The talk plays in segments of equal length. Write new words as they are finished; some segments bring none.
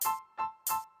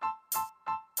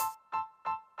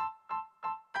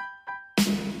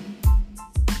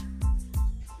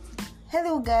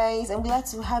Hello guys, I'm glad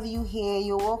to have you here.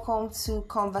 You're welcome to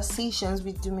Conversations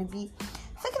with Dumebi.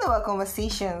 Thinking about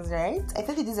conversations, right? I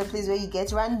think it is a place where you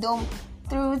get random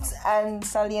truths and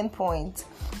salient points.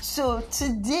 So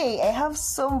today I have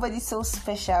somebody so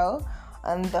special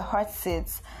on the hot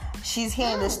seat. She's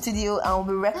here in the studio and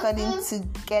we'll be recording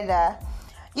together.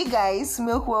 You guys,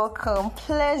 make welcome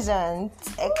Pleasant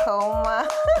Ekoma.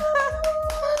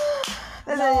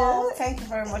 No, thank you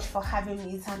very much for having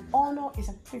me. It's an honor, it's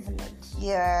a privilege.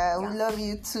 Yeah, we love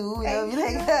you too. We love you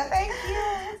like that. Thank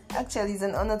you. Actually, it's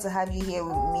an honor to have you here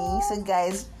with me. So,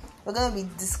 guys, we're going to be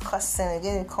discussing, we're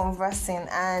going to be conversing,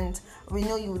 and we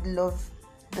know you would love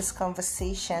this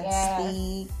conversation. Yes.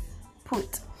 Stay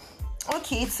put.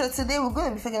 Okay, so today we're going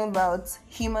to be talking about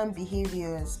human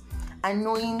behaviors and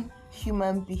knowing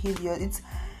human behavior. It's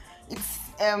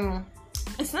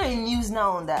not in news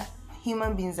now that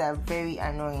human beings are very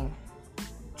annoying.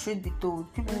 Truth be told,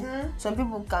 some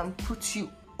people can put you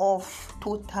off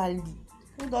totally.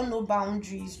 Who don't know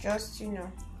boundaries, just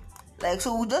Like,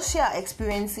 so we'll just share our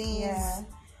experiences. Yeah.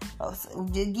 We'll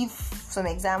give some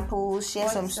examples, share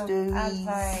some stories.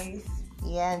 Advice.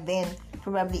 Yeah, and then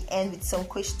probably end with some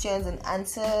questions and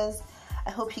answers. I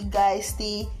hope you guys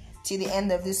stay till the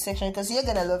end of this section because you're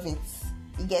gonna love it.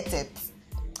 You get it.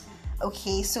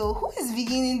 Okay, so who is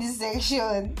beginning this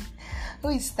section? Who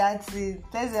is starting?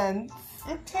 Pleasant.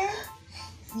 Okay.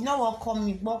 You know what?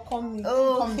 Welcome me.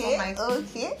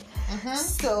 Okay.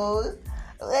 So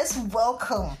let's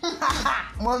welcome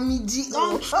Mommy G.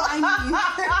 Don't try me.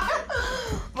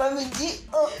 Mommy G.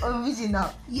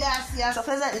 Original. Yes. So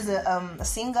Pleasant is a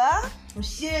singer,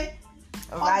 Shit.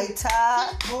 a writer,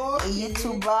 a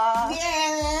YouTuber,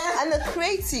 Yeah. and a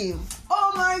creative.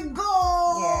 Oh my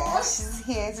God. Yeah, she's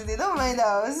here today. Don't mind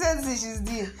her. She's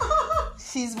doing.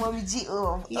 She's Mommy G.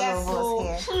 All of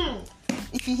us here.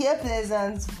 If you hear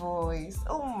Pleasant's voice,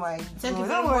 oh my God. Thank you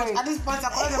very much. At this point,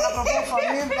 I'm calling the microphone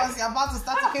for me because you're about to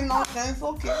start talking nonsense.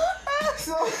 Okay.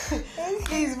 So,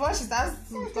 please, once she starts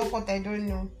to talk what I don't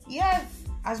know. Yes,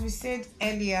 as we said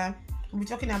earlier, we're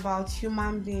talking about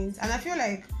human beings. And I feel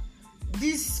like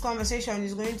this conversation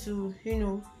is going to,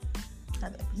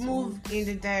 move in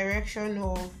the direction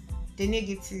of the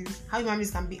negatives. How human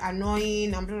beings can be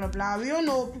annoying and blah, blah, blah. We all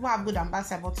know people have good and bad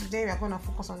side, but today we are going to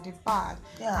focus on the bad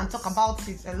and talk about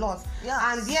it a lot. Yes.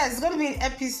 And it's going to be in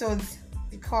episodes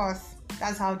because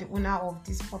that's how the owner of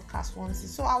this podcast wants it.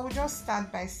 So I will just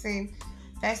start by saying,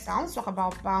 first, I want to talk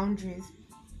about boundaries.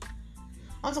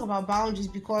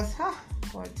 Because,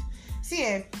 God. See,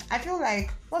 I feel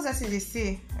like, what's that thing they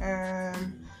say?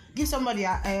 Give somebody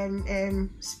a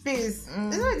space.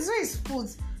 This way it's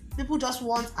put. People just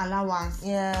want allowance.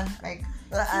 Yeah. Like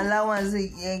allowance.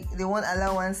 They want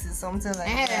allowances, something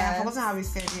like that. I've forgotten how we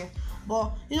said it.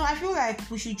 But I feel like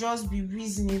we should just be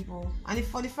reasonable. And if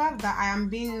for the fact that I am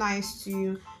being nice to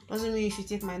you doesn't mean you should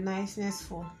take my niceness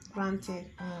for granted.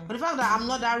 But the fact that I'm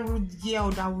not that rude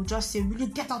girl that will just say, "Will you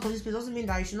get out of this place?" doesn't mean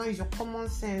that you should not use your common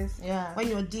sense when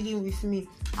you're dealing with me.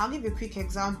 I'll give a quick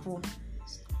example.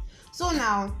 So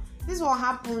now, this is what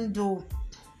happened though.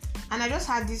 And I just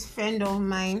had this friend of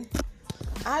mine.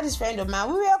 We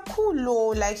were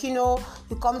cool,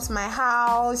 he comes to my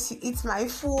house, he eats my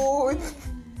food.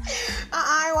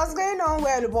 It was going on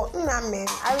well, but man,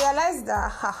 I realized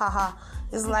that,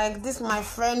 it's like this, my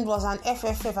friend was an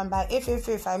FFF, and by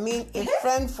FFF, I mean a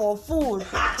friend for food.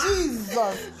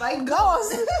 Jesus. My God.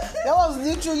 That was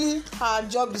literally her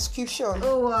job description.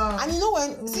 Oh, wow. And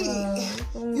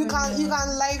you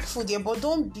can like food, but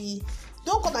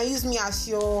don't come and use me as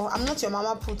I'm not your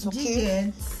mama put,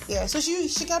 okay? Yeah, so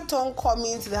she kept on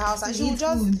coming to the house and she would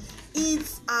just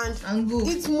eat and go.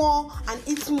 Eat more and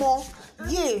eat more.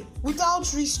 Yeah,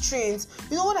 without restraints.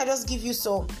 When I just give you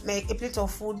a plate of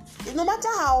food, no matter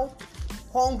how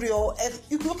hungry or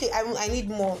I need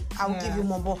more, I will give you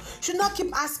more. But should not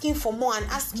keep asking for more and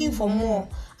asking for more.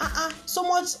 So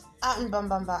much.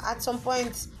 At some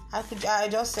point, I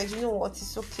just said, you know what,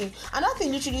 it's okay. And that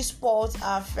thing literally spoiled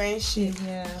our friendship.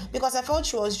 Yeah. Because I felt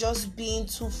she was just being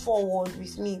too forward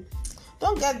with me.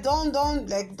 Don't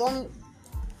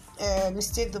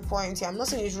mistake the point here. I'm not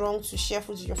saying it's wrong to share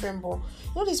food with your friend, but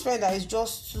this friend that is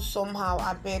just too somehow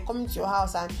coming to your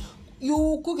house and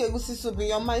you cook egusi soup in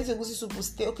your mind, egusi soup will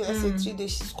stay. Okay, let's say 3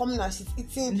 days. She's coming and she's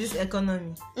eating. This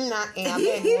economy.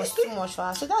 It was too much for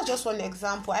her. So that's just one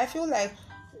example. I feel like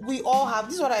we all have,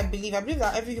 this is what I believe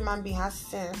that every human being has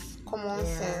sense, common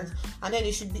sense, and then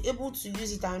they should be able to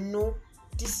use it and know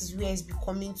this is where it's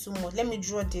becoming too much. Let me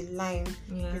draw the line.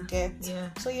 You get? Yeah.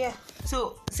 So yeah.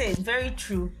 So say very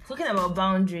true. Talking about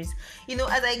boundaries, you know,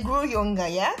 as I grow younger,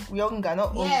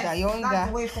 not older, younger. That's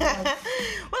the way forward.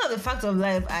 One of the facts of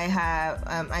life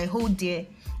I hold dear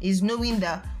is knowing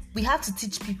that we have to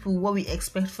teach people what we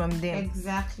expect from them.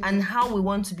 Exactly. And how we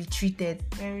want to be treated.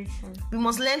 Very true. We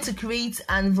must learn to create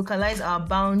and vocalize our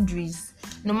boundaries,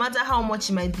 no matter how much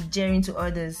it might be jarring to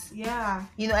others. Yeah.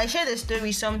 You know, I shared a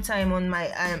story sometime on my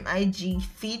IG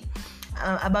feed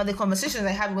about the conversations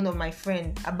I had with one of my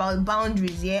friends about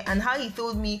boundaries, and how he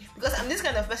told me, because I'm this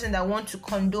kind of person that want to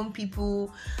condone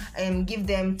people and give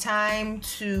them time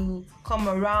to come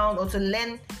around or to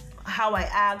learn how I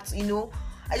act, you know.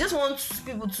 I just want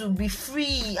people to be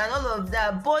free and all of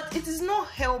that, but it is not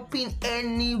helping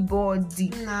anybody.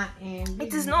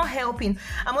 It is not helping.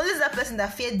 I'm always that person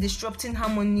that fears disrupting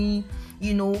harmony,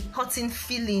 you know, hurting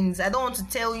feelings. I don't want to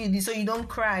tell you this so you don't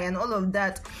cry and all of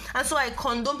that. And so I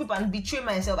condone people and betray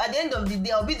myself. At the end of the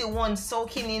day, I'll be the one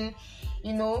sulking in,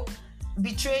 you know,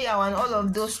 betrayal and all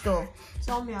of those stuff.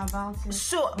 Tell me about it.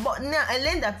 So, but now I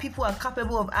learned that people are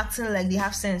capable of acting like they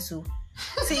have sense. So,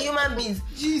 see, human beings,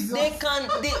 Jesus.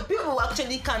 People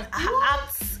actually can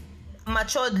act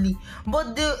maturely,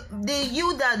 but they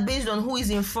yield that based on who is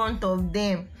in front of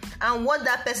them and what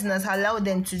that person has allowed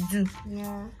them to do.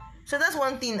 Yeah. So that's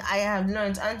one thing I have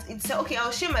learned, and it's okay.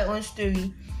 I'll share my own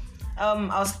story.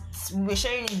 We were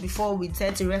sharing it before we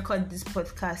tried to record this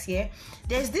podcast here.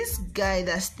 There's this guy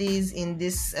that stays in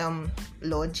this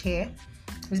lodge here.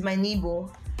 He's my neighbor.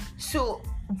 So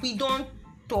we don't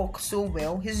talk so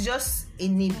well. He's just a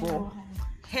neighbor.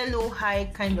 Hello, hi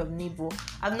kind of neighbor.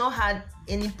 I've not had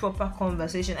any proper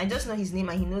conversation. I just know his name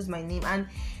and he knows my name, and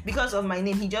because of my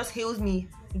name he just hails me.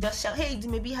 He just shouts, "Hey,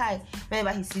 maybe hi,"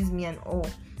 whenever he sees me and all.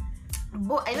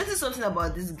 But I noticed something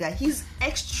about this guy. He's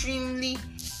extremely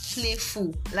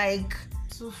playful, like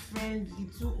too friendly,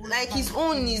 too like his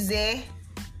own is there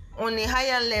on a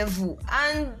higher level.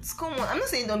 And come on, I'm not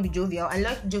saying don't be jovial. I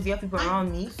like jovial people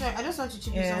around me. Sorry, I just want to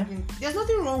chip in something. There's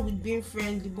nothing wrong with being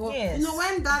friendly, but you know,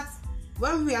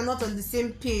 when we are not on the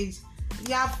same page,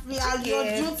 you're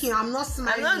joking. I'm not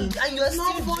smiling. And you're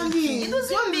not still funny. joking. It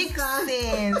doesn't make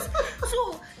sense.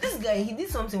 So this guy, he did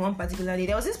something one particular day.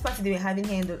 There was this party they were having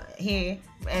here,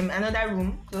 another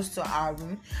room close to our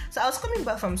room. So I was coming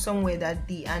back from somewhere that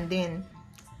day, and then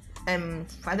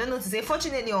I don't know to say,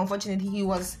 fortunately or unfortunately, he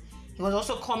was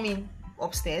also coming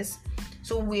upstairs.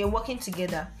 So we were working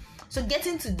together. So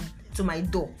getting to my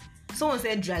door, someone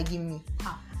started dragging me.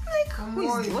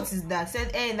 What is that?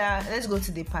 Said, "Hey, let's go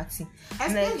to the party."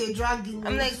 I'm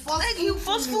like, he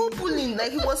forceful pulling,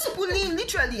 like he was pulling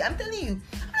literally. I'm telling you,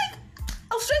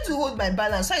 I was trying to hold my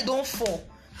balance so I don't fall.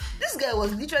 This guy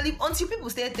was literally, until people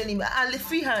started telling me, "I'll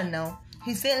free hand now."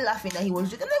 He started laughing that he was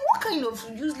joking. I'm like, what kind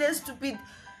of useless, stupid,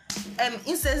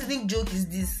 insensitive joke is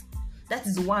this? That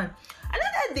is one.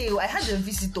 Another day, I had a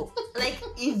visitor, like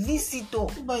a visitor.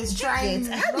 But it's trying.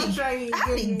 I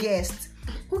had a guest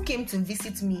who came to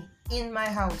visit me in my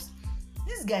house.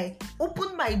 This guy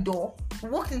opened my door,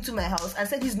 walked into my house, and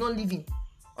said he's not leaving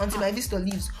until my visitor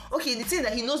leaves. Okay, the thing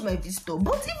that he knows my visitor,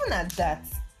 but even at that,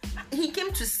 he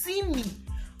came to see me.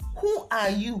 Who are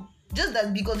you? Just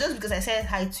because I said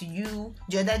hi to you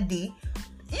the other day,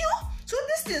 you know. So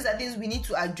these things are things we need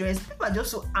to address. People are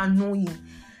just so annoying.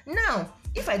 Now,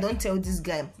 if I don't tell this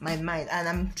guy my mind and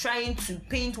I'm trying to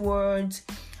paint words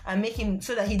and make him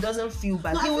so that he doesn't feel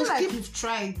bad. No, I feel like you've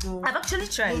tried though. I've actually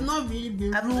tried. You've not really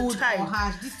been rude or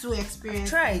harsh. These two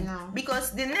experiences. I've tried now.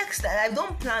 Because the next time I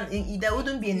don't plan. There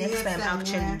wouldn't be a next time.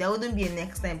 Actually, yeah. There wouldn't be a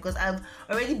next time because I've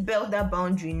already built that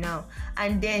boundary now,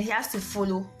 and then he has to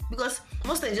follow. Because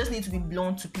most times you just need to be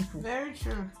blunt to people. Very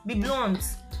true. Be blunt.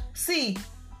 See,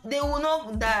 they will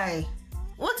not die.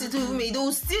 What it will make, they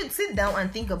will still sit down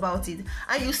and think about it,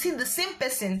 and you see the same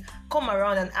person come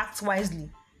around and act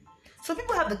wisely. So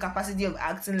people have the capacity of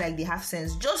acting like they have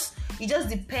sense. It just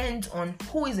depends on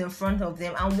who is in front of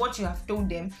them and what you have told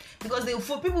them. Because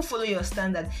people follow your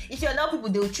standard. If you allow people,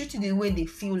 they will treat you the way they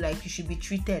feel like you should be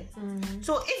treated. Mm-hmm.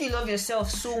 So if you love yourself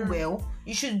so well,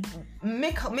 you should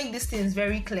make these things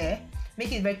very clear.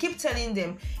 Make it very. Keep telling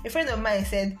them. A friend of mine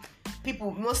said,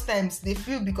 people most times they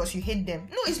feel because you hate them.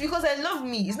 No, it's because I love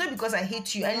me. It's not because I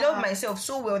hate you. I love myself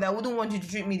so well that I wouldn't want you to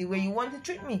treat me the way you want to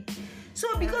treat me.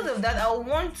 So because of that, I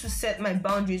want to set my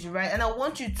boundaries right, and I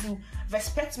want you to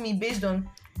respect me based on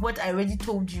what I already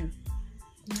told you.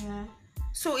 Yeah.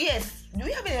 So yes, do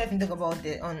we have anything to talk about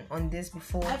on this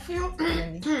before? I feel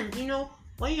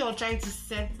when you're trying to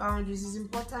set boundaries, it's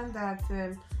important that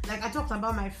like I talked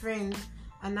about my friend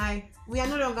and we are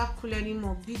no longer cool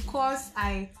anymore because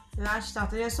I lashed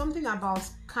out. And there's something about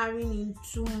carrying in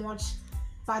too much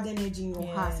bad energy in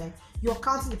your heart. Like, you're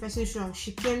counting the person's wrong.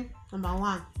 She came number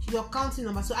one. You're counting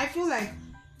number. So I feel like,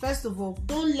 first of all,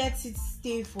 don't let it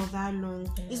stay for that long.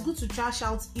 It's good to trash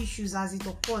out issues as it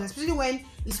occurs, especially when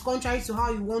it's contrary to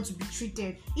how you want to be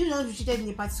treated. If you want to be treated in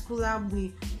a particular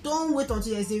way, don't wait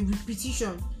until there's a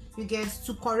repetition. You get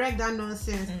to correct that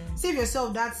nonsense. Save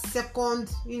yourself that second,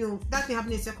 that thing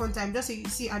happening a second time. Just say, you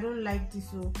see, I don't like this.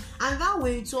 So, and that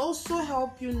way, it will also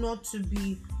help you not to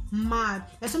be mad.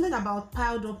 There's something about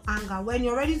piled up anger when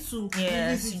you're ready to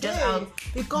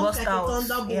it comes like a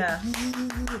thunderbolt,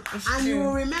 and you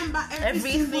will remember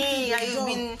everything you've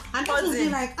been and people will be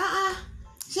like,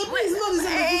 Shebu is not the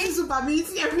same super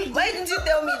meeting every day. Why didn't you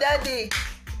tell me that day?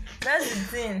 That's the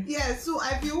thing. So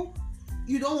I feel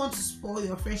you don't want to spoil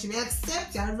your friendship,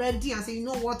 except you're ready and say, you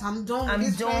know what, I'm done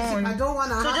with this friendship. I don't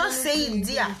want to. So just say it,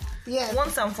 dear.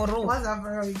 Once and for all.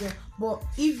 But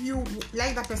if you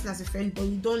like that person as a friend, but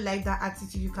you don't like that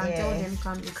attitude, you can tell them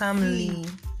calmly.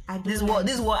 This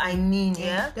is what I mean.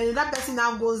 Yeah. Then that person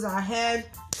now goes ahead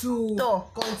to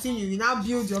continue. You now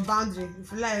build your boundary.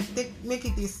 If you like, make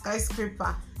it a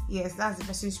skyscraper. Yes, that's the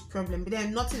person's problem. But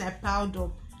then nothing like piled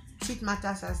up. Treat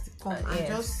matters as they come, and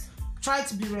just try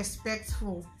to be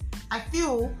respectful. I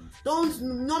feel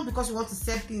not because you want to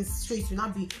set things straight, you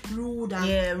not be rude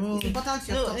and rude. It's important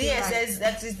to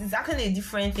it's actually a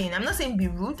different thing. I'm not saying be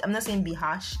rude, I'm not saying be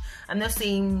harsh, I'm not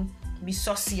saying be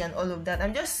saucy and all of that.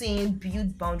 I'm just saying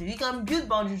build boundaries. You can build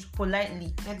boundaries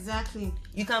politely. Exactly.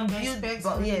 You can build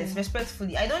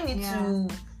respectfully. I don't need to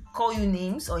call you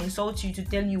names or insult you to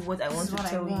tell you what I want to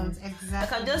tell you. Exactly. I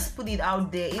can just put it out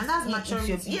there. And that's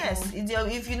maturity.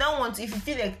 If you don't want, if you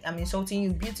feel like I'm insulting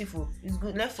you, beautiful. It's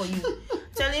good, left for you.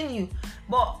 Telling you,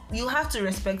 but you have to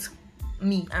respect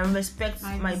me and respect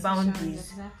my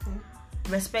boundaries. Exactly.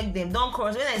 Respect them. Don't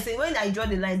cross. When I draw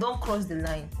the line, don't cross the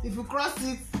line. If you cross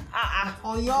it,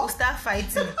 we'll start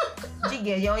fighting.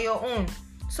 Jigga, you're on your own.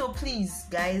 So please,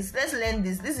 guys, let's learn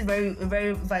this. This is a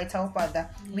very vital part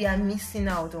that we are missing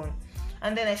out on.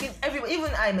 And then I think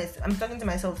I'm talking to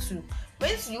myself too.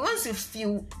 Once you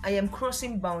feel I am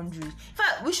crossing boundaries, in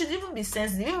fact, we should even be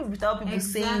sensitive, even without people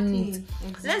saying it.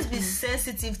 Let's be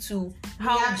sensitive to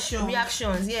how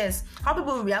reactions. Yes, how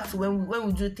people react to when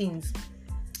we do things.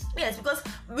 Yes, because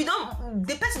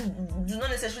the person do not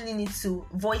necessarily need to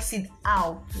voice it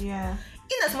out. Yeah.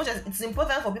 In as much as it's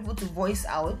important for people to voice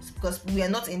out because we are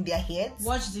not in their heads.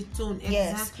 Watch the tone.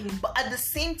 Exactly. Yes. But at the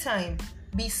same time,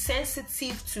 be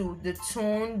sensitive to the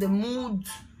tone, the mood.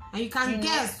 And you can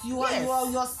guess.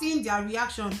 You're seeing their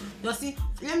reaction. You're seeing.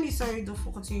 Sorry,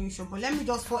 don't continue, but let me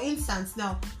just, for instance,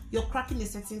 now you're cracking a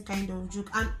certain kind of joke,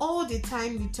 and all the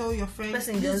time you tell your friend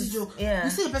this joke. You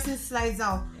see the person slides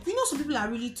out. You know, some people are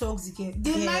really toxic.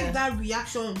 They like that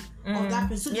reaction of that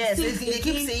person. So they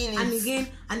keep saying and again,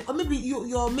 or maybe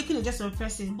you're making a jest of a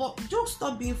person, but jokes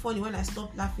stop being funny when I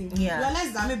stop laughing.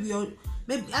 Realize that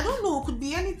maybe I don't know, it could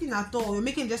be anything at all. You're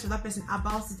making a jest of that person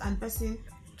about it, and person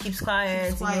keeps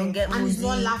quiet. You get and he's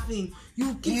not laughing.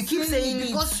 You keep saying it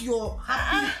because you're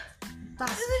happy. That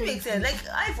doesn't make sense. Like,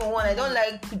 I for one, I don't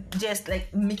like just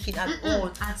like make it at all.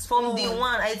 From day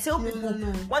one, I tell people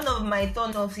one of my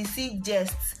turn-offs is see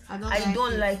jests. I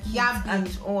don't like it at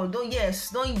all. Don't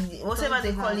whatever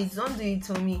they call it. Don't do it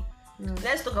to me.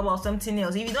 Let's talk about something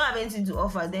else. If you don't have anything to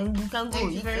offer, then you can go.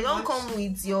 If you don't come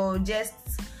with your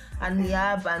jests and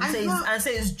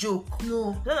say it's joke.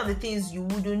 No, none of the things you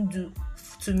wouldn't do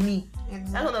to me.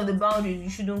 That's one of the boundaries you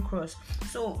shouldn't cross.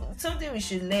 So something we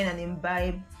should learn and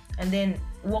imbibe and then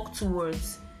work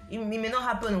towards. It may not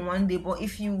happen in one day, but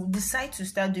if you decide to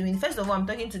start doing, first of all, I'm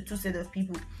talking to two sets of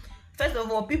people. First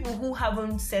of all, people who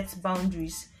haven't set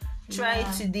boundaries, try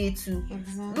today to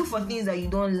look for things that you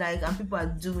don't like and people are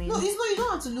doing. No, it's not, you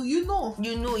don't have to look,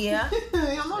 you know, yeah.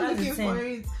 You're not looking for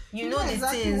it. You know the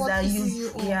things that you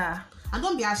and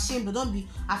don't be ashamed, but don't be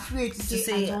afraid to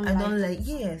say I don't like.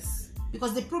 Yes.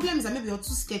 Because the problem is that maybe you're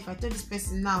too scared. If I tell this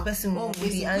person now, call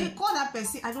that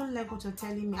person. I don't like what you're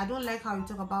telling me. I don't like how you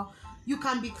talk about. You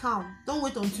can be calm. Don't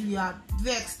wait until you are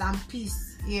vexed and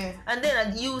pissed. Yeah. And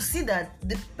then you see that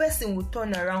the person will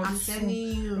turn around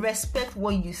to respect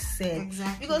what you said.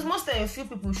 Exactly. Because most of the few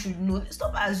people should know.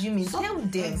 Stop assuming. Tell them.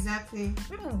 Exactly.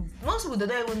 Most people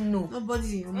don't even know.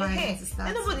 Nobody's in your mind to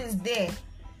start. Nobody's there.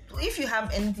 If you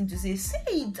have anything to say, say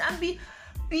it and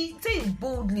say it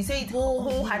boldly, say it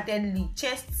wholeheartedly,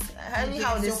 chest,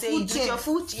 anyhow they say it, with your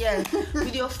full chest,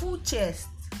 with your full chest.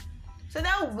 So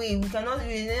that way we cannot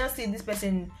say this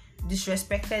person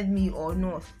disrespected me or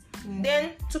not.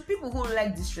 Then to people who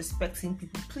like disrespecting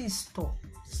people, please stop.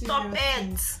 Stop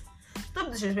it. Stop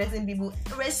disrespecting people.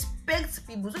 Respect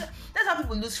people. So that's how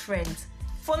people lose friends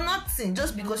for nothing,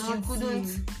 just because you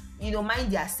couldn't,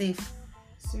 mind their safe.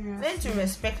 Seriously. Learn to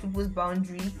respect people's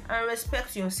boundary and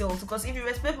respect yourself, because if you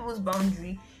respect people's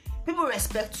boundary, people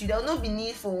respect you. There will not be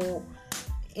need for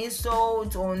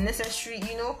insult or unnecessary,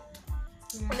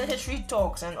 unnecessary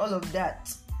talks and all of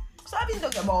that. So I've been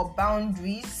talking about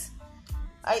boundaries.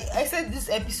 I said this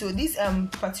episode, this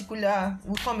particular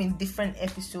will come in different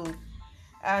episodes,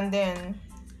 and then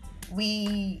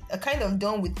we are kind of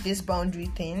done with this boundary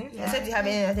thing. Yeah. I said, do you have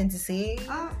anything to say?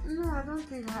 No, I don't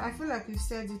think. I feel like you've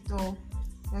said it all.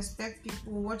 Respect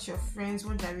people, watch your friends,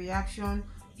 watch their reaction.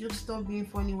 Just stop being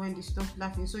funny when they stop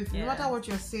laughing. So if no matter what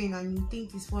you're saying and you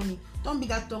think it's funny, don't be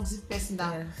that toxic person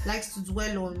that likes to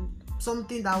dwell on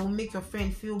something that will make your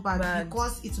friend feel bad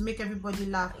because it will make everybody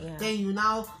laugh. Then you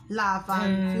now laugh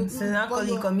and feel so now call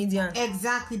you comedian.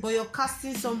 Exactly, but you're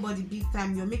casting somebody big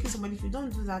time. You're making somebody feel.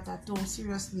 Don't do that at all.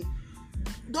 Seriously,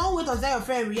 don't wait until your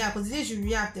friend react, because the day she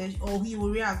react or he will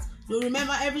react, they'll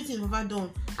remember everything you've ever done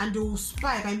and they will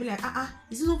spike and be like,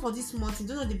 it's not for this small thing.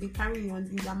 Don't know they've been carrying on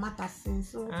in their matter since.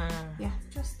 So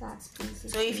just that.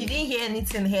 Please. So if you didn't hear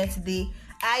anything here today,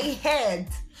 I heard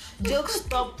jokes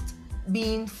stopped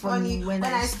being funny when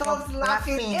I stopped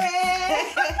laughing.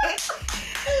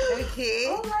 Okay.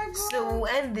 Oh my God. So we'll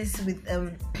end this with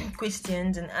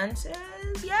questions and answers.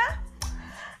 Yeah.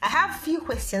 I have a few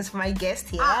questions for my guest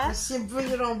here.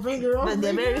 Bring it on. But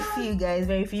they're very few, guys,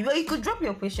 very few. But you could drop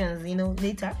your questions,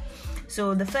 later.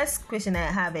 So the first question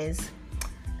I have is,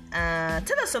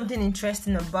 tell us something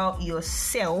interesting about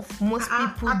yourself. Most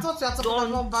people I thought you were talking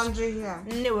about boundary here.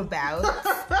 Know about.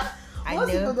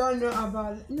 Most people don't know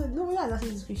about. No, we had asked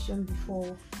this question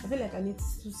before. I feel like I need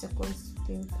 2 seconds to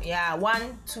think. Yeah,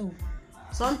 1, 2.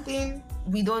 Something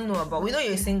we don't know about. We know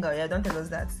you're single. Yeah, don't tell us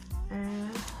that.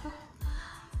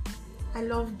 I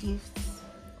love gifts.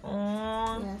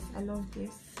 Yes, I love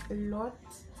gifts a lot.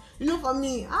 For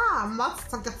me, Matt's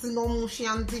targeting no mushy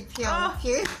and deep here,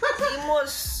 okay?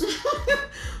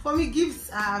 For me, gifts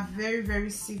are very,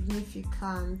 very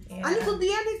significant. Yeah. And it could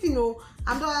be anything,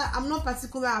 I'm not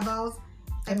particular about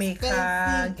give me a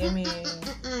car, give me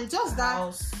just that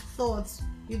house. Thought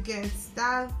you get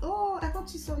that, I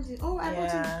got you something. I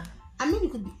got you. I mean,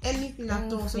 it could be anything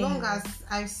at all. So long as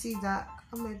I see that,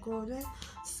 oh my God,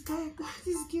 this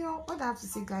girl, what do I have to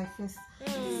say, guy first?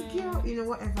 This girl,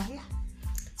 whatever, yeah.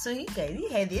 So you guys, you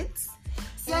heard it.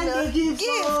 Send the gifts. You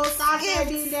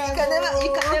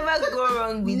can never go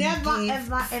wrong with gifts.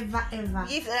 Ever.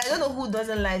 If I don't know who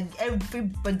doesn't like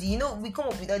everybody. We come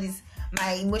up with all this.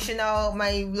 My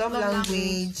love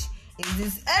language is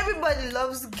this. Everybody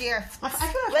loves gifts.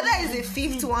 Whether it's the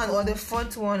 5th one or the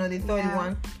 4th one or the 3rd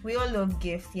one, we all love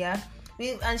gifts. Yeah.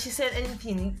 And she said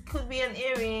anything. It could be an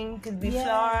earring, could be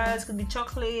flowers, could be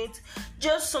chocolate.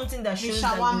 Just something that shows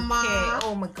that you care.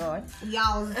 Oh my God.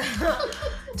 Yeah.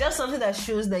 Just something that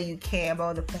shows that you care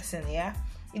about the person, yeah?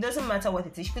 It doesn't matter what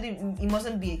it is. It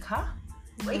mustn't be a car.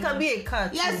 But it can be a car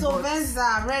too. Yes, so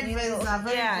Venza, red Venza,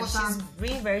 very important. She's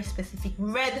being very specific.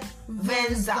 Red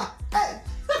Venza.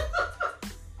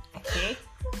 Okay.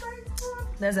 Oh my God.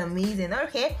 That's amazing.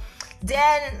 Okay.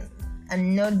 Then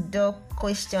another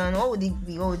question. What would it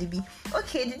be?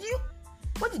 Okay,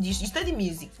 you study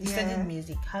music? You studied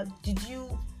music. How did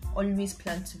you always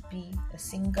plan to be a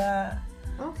singer?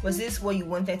 Okay. Was this what you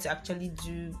wanted to actually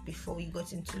do before you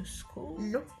got into school?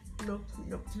 Nope.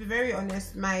 To be very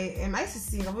honest, I used to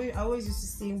sing. I always used to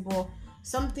sing, but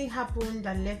something happened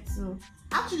that led to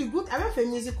actually good. I went for a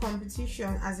music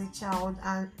competition as a child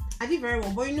and I did very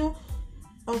well. But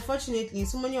unfortunately,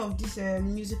 so many of these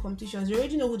music competitions, you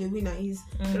already know who the winner is.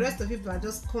 The rest of people are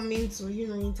just coming to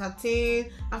entertain.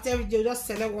 After everything, they just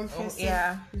select one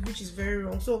person, which is very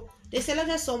wrong. So they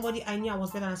selected somebody I knew I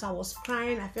was better than, so I was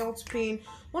crying. I felt pain.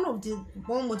 One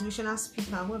motivational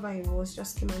speaker, whoever it was,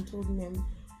 just came and told me,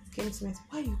 came to me and said,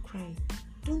 "Why are you crying?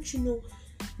 Don't you know?"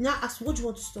 Now asked, "What do you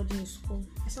want to study in school?"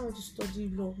 I said, "I want to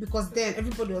study law," because then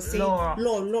everybody was saying law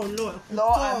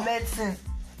and medicine.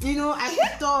 I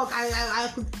could talk,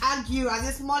 I could argue as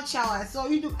a small child. So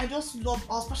I just I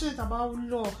was passionate about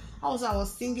law. I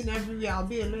was singing everywhere. I'll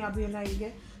be a lawyer, you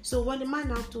get. So when the man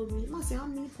now told me, "Man, say, how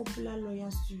many popular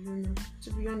lawyers do you know?"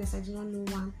 To be honest, I did not know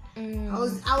one. I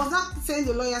was not saying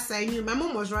the lawyers I knew. My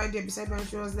mom was right there beside me and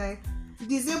she was like,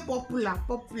 "They say popular."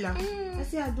 I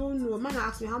said, "I don't know." Man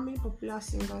asked me, "How many popular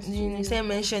singers do you know?" Say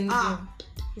mention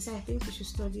he said, "I think you should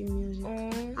study music."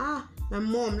 My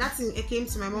mom, it came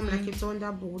to my mom like a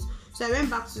thunderbolt. So I went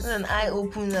back to an eye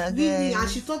opener again. Really, and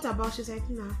she thought she said,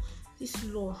 "Nah, this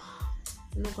law,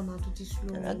 I'm not gonna do this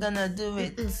law. I'm not gonna do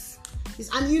it."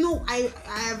 And you know, I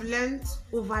have learned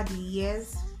over the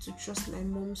years to trust my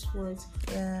mom's words.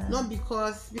 Yeah. Not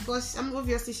because I'm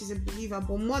obviously she's a believer,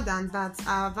 but more than that,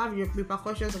 I've had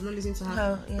repercussions of not listening to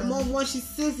her. Oh, yeah. Mom, when she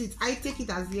says it, I take it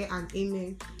as yeah and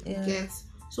amen. Yeah. Get.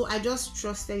 So I just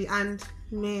trusted it, and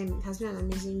man, it has been an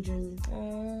amazing journey.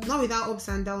 Not without ups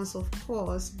and downs, of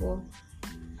course, but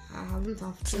I haven't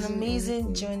have. It's an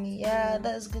amazing journey. Yeah,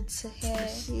 that's good to hear.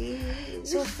 Jeez.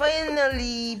 So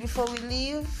finally, before we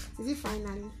leave, Is it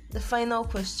finally? the final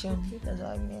question. That's what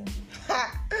I mean.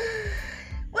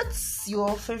 What's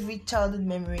your favorite childhood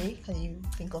memory? Can you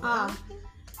think of one?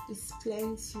 It's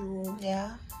plenty.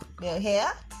 Yeah. You're here?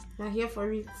 I'm here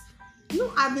for it. You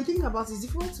know, I've been thinking about it. It's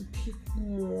difficult to pick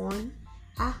one.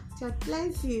 There are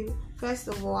plenty. First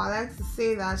of all, I like to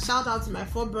say that shout out to my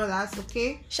 4 brothers,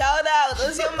 okay? Shout out,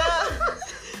 who's your mom?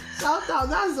 Shout out,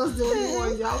 that's just the only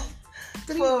one you have.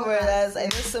 4 brothers. I know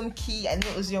some key, I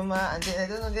know Uzioma, and then I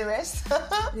don't know the rest.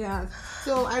 Yeah.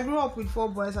 So I grew up with 4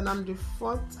 boys, and I'm the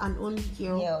 4th and only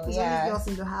girl. There's only girls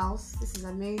in the house. This is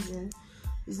amazing.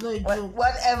 It's not a joke.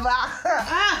 Whatever.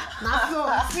 Now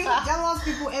so see, jealous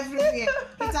people everywhere.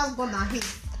 Haters gonna hate.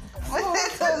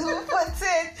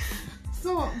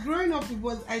 So growing up with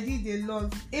boys, I did a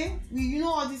lot. You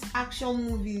know all these action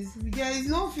movies. There is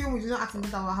no film we do not act in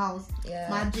our house. Yeah.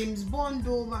 My James Bond,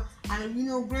 and you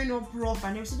know, growing up rough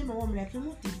and everything. My mom like, you're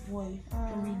not a boy,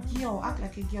 you're a girl, act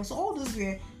like a girl. So all those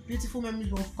were beautiful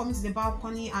memories of coming to the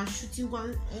balcony and shooting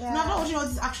guns. Yeah. Now I'm not watching all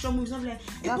these action movies. I'm like,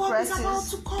 a bomb is about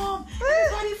to come.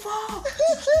 Everybody fall.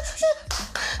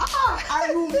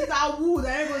 I will be that wood.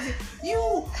 And everybody say,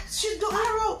 you shoot the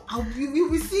arrow. You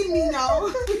will see me now.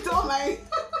 With all my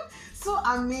so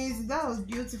amazing. That was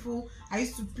beautiful. I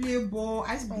used to play ball.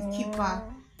 I used to be keeper.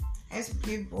 I used to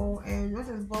play ball. And what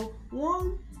is ball?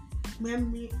 One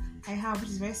memory I have, which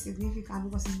is very significant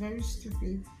because it's very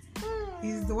stupid,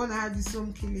 is the one I had with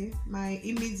Som Kile, my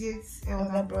immediate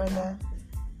elder brother.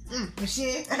 My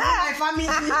family.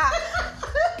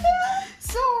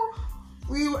 So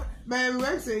we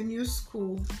went to a new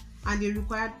school and they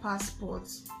required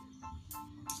passports.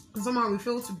 And somehow we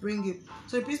failed to bring it.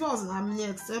 So the principal was in our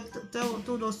next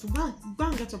told us to go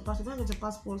and get your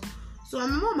passport. So my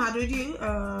mom had already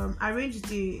arranged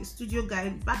the studio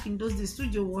guide. Back in those days,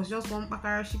 studio was just one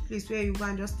Pakarashi place where you go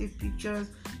and just take pictures.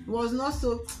 It was not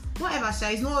so whatever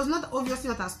shy. It was not obviously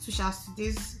not as tush as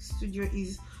today's studio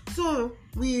is. So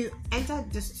we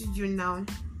entered the studio now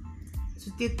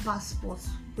to take passports.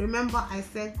 Remember, I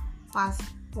said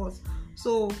passports.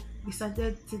 So we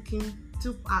started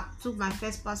took my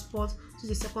first passport, to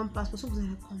the second passport. So we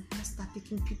like, come, let's start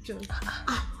taking pictures.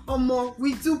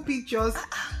 We took pictures.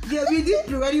 Yeah, we did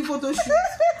pre-wedding photo shoot.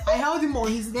 I held him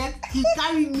on his neck. He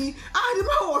carried me. The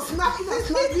man was snapping. The man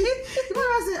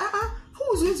said,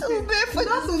 who's going to pay?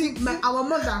 That's only our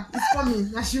mother is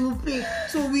coming and she will pay.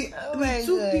 So we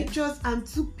took pictures and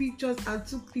took pictures and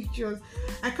took pictures.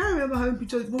 I can't remember how many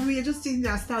pictures, but we were just taking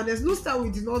our style. There's no style we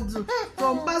did not do.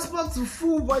 From passport to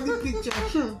full body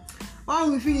picture.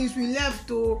 When we finished, we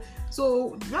left.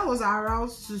 So that was our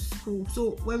route to school.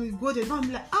 So when we go there, mom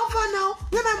be like, how far now?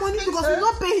 Where my money? Because we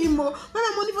not pay him more.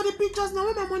 Where my money for the pictures now?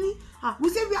 Where my money? We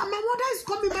say my mother is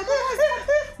coming. My mother is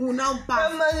coming. We now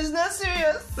pass. My man is not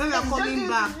serious. When we are coming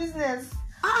back. Business.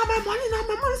 My money now.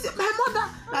 My money. My mother.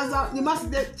 That's how the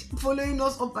master following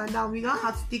us up and down. We now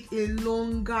had to take a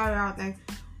longer route, like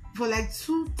for like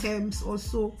 2 terms or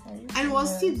so. And it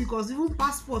was still because even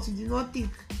passport we did not take.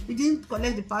 We didn't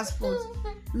collect the passport.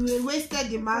 We wasted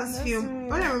the man's film.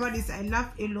 When I remember this, I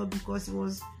laughed a lot because it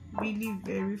was really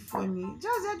very funny.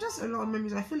 Just a lot of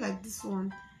memories. I feel like this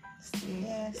one.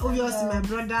 Yes, obviously, my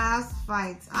brothers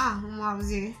fight. I was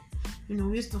there. We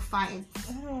used to fight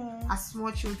as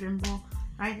small children, but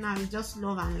right now it's just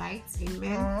love and light.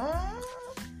 Amen.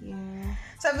 Yeah.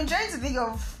 So I've been trying to think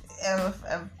of a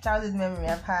childhood memory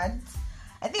I've had.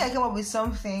 I think I came up with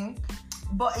something,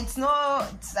 but it's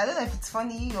not. I don't know if it's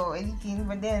funny or anything.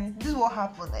 But then this is what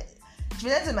happened.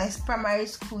 Related to my primary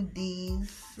school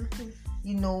days,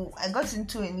 I got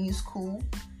into a new school.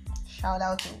 Shout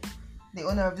out to the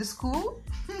owner of the school.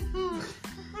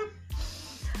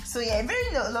 So yeah, I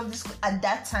very loved this school at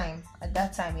that time.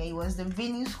 It was the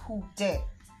venue school there.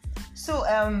 So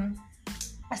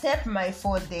I started primary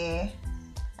 4 there,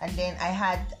 and then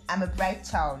I'm a bright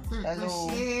child. Hello,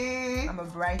 I'm a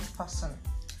bright person.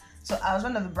 So I was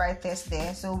one of the brightest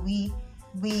there. So we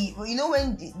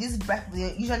when this bright,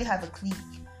 we usually have a clique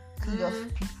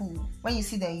of people. When you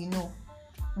see them,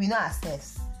 we know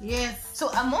ourselves. Yes. So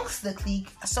amongst the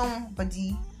clique,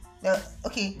 somebody. I'm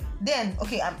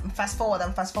fast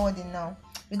forwarding now.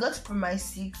 We got to primary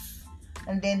 6,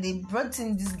 and then they brought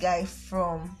in this guy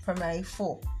from primary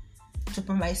 4. to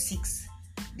primary 6.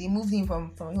 They moved him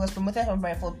from he was promoted from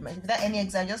primary 4 to primary 6 without any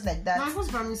exam, just like that. My first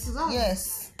primary 6.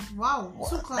 Yes. Wow.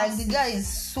 So Like the guy is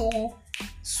so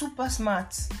super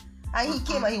smart, and he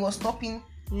came and he was topping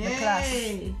the class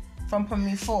from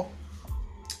primary 4.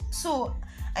 So,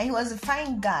 and he was a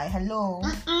fine guy. Hello.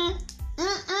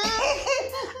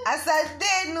 As I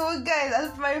did no guys,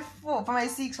 as primary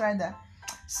 6 rather.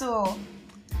 So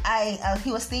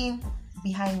he was staying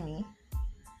behind me.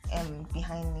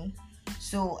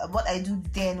 So what I do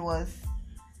then was,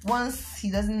 once he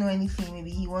doesn't know anything, maybe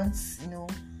he wants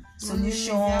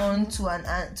solution to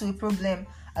a problem,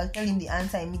 I'll tell him the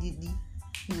answer immediately.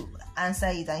 He'll answer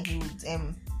it and he would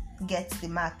get the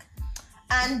mark.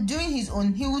 And doing his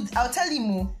own, I'll tell him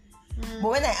more. But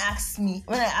when I asked him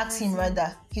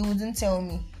rather, he wouldn't tell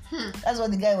me. That's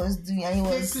what the guy was doing, and he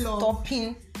was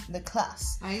topping the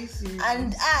class.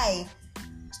 And I,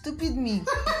 stupid me,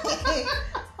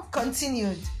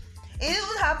 continued. It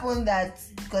even happened that,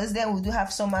 because then we do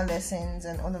have summer lessons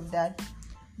and all of that.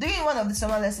 During one of the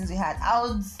summer lessons we had, I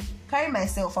would carry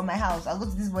myself from my house. I'll go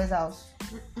to this boy's house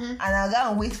and I'll go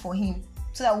and wait for him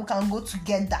so that we can go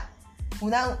together. We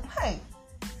now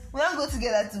go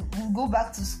together to go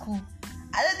back to school.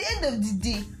 And at the end of the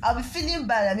day, I'll be feeling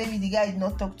bad that maybe the guy did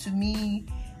not talk to me,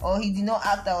 or he did not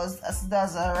act as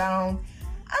around.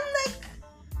 I'm like,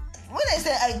 when I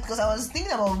said, because I was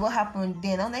thinking about what happened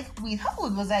then, I'm like, wait, how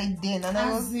old was I then? And I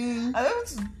was able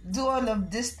to do all of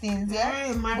these things.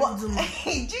 Yeah, but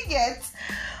did you get?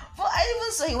 But I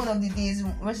even saw him one of the days.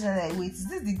 Where she was like, wait, is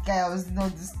this the guy I was doing all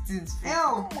these things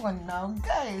for? Come on now,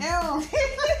 guys.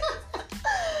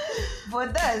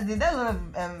 But that's one of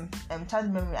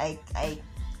childhood memory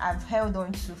I've held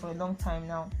on to for a long time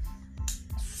now.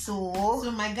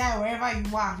 So my guy, wherever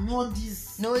you are, know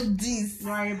this. You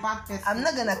are a bad person. I'm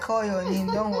not gonna call your name,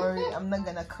 don't worry. I'm not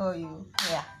gonna call you.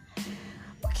 Yeah.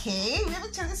 Okay, we have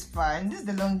actually fun. This is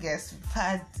the longest we've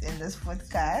had in this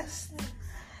podcast.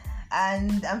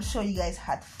 And I'm sure you guys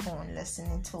had fun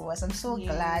listening to us. I'm so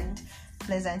glad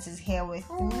Pleasant is here with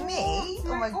me.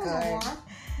 Oh my god.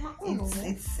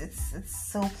 It's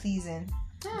so pleasing.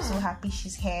 I'm so happy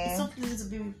she's here. It's so pleasing to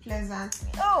be with Pleasant.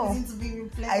 I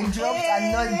dropped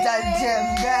another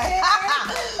gem, guys.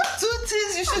 2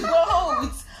 things you should go home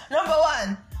with. Number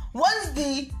 1, what's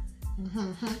the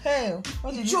hey?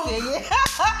 What did you say?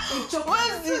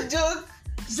 What's the joke?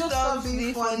 Joke stop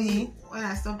being funny when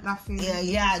I stop laughing.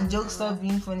 Yeah. Joke stop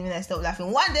being funny when I stop laughing.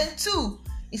 1, then 2.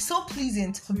 It's so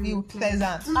pleasant to be with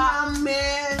Pleasant. Man.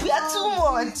 We are too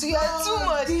much. We are too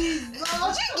much. You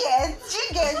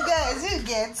get, guys. You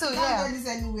get. So yeah.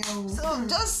 So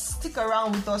just stick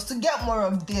around with us to get more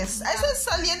of this. I said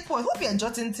salient point. Hope you're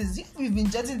jotting things. You've been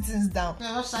jotting things down.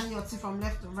 You're not shining your teeth from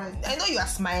left to right. I know you are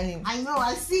smiling. I know.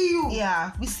 I see you.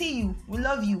 Yeah, we see you. We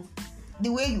love you, the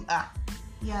way you are.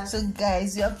 Yeah. So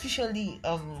guys, we officially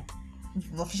come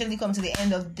to the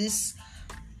end of this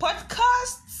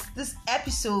podcast, this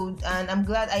episode, and I'm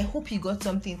glad. I hope you got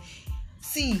something.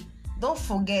 See, don't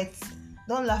forget,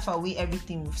 don't laugh away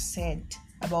everything we've said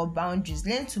about boundaries.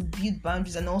 Learn to build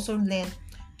boundaries and also learn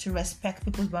to respect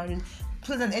people's boundaries.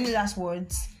 Pleasant, any last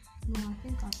words? No, I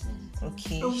think I said it.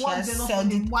 Okay, she has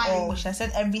said it all. She has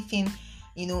said everything,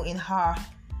 in her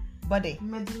body.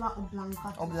 Medulla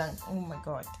oblongata. Oh my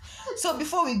god. So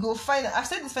before we go, I've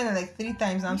said this final like 3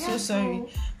 times. I'm so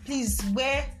sorry. Please,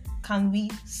 where can we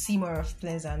see more of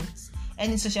Pleasant?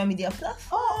 Any social media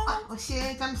platform?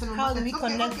 How do we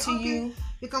connect to you?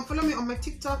 You can follow me on my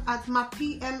TikTok at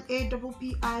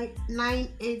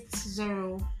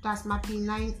MAPPI980. That's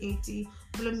Mappy980.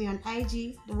 Follow me on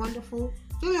IG, the wonderful.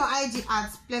 Follow me on IG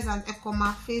at Pleasant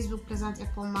Ekoma, Facebook Pleasant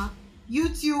Ekoma,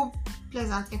 YouTube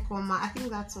Pleasant Ekoma. I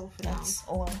think that's all for now. That's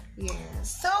all.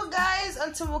 Yes. So guys,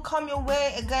 until we come your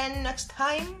way again next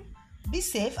time, be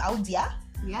safe out there.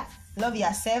 Yeah. Love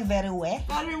yourself very well.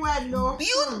 Very well, no.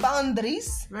 Build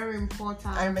boundaries. Very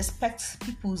important. And respect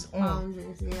people's own.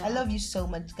 Boundaries, yeah. I love you so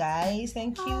much, guys.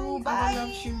 Thank you. Bye. I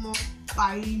love you more.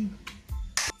 Bye.